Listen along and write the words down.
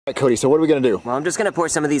Alright, Cody, so what are we gonna do? Well, I'm just gonna pour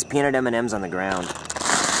some of these peanut M&Ms on the ground.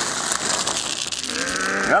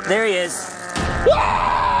 Oh, there he is.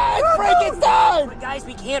 It's Frankenstein! But guys,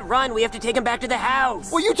 we can't run. We have to take him back to the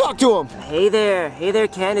house. Well, you talk to him. Hey there,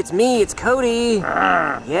 Ken. It's me. It's Cody.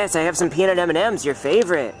 Yes, I have some peanut M&Ms. Your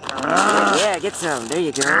favorite. Yeah, get some. There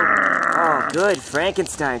you go. Oh, good,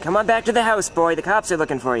 Frankenstein. Come on back to the house, boy. The cops are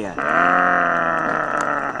looking for you.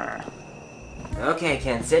 Okay,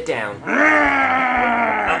 Ken, sit down.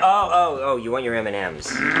 Oh, you want your M&Ms.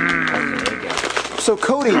 Okay, there you go. So,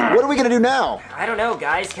 Cody, what are we gonna do now? I don't know,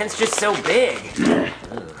 guys. Ken's just so big. Ugh,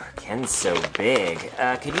 Ken's so big.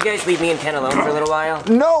 Could you guys leave me and Ken alone for a little while?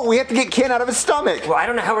 No, we have to get Ken out of his stomach. Well, I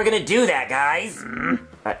don't know how we're gonna do that, guys.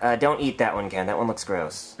 Don't eat that one, Ken. That one looks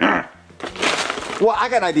gross. Well, I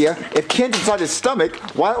got an idea. If Ken's inside his stomach,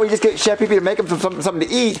 why don't we just get Chef Pee Pee to make him something to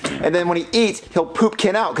eat, and then when he eats, he'll poop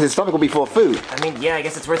Ken out because his stomach will be full of food. I mean, yeah, I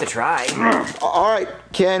guess it's worth a try. All right,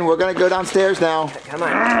 Ken, we're gonna go downstairs now. Come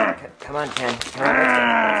on, Ken. Come on, let's go.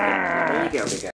 There you go, big guy.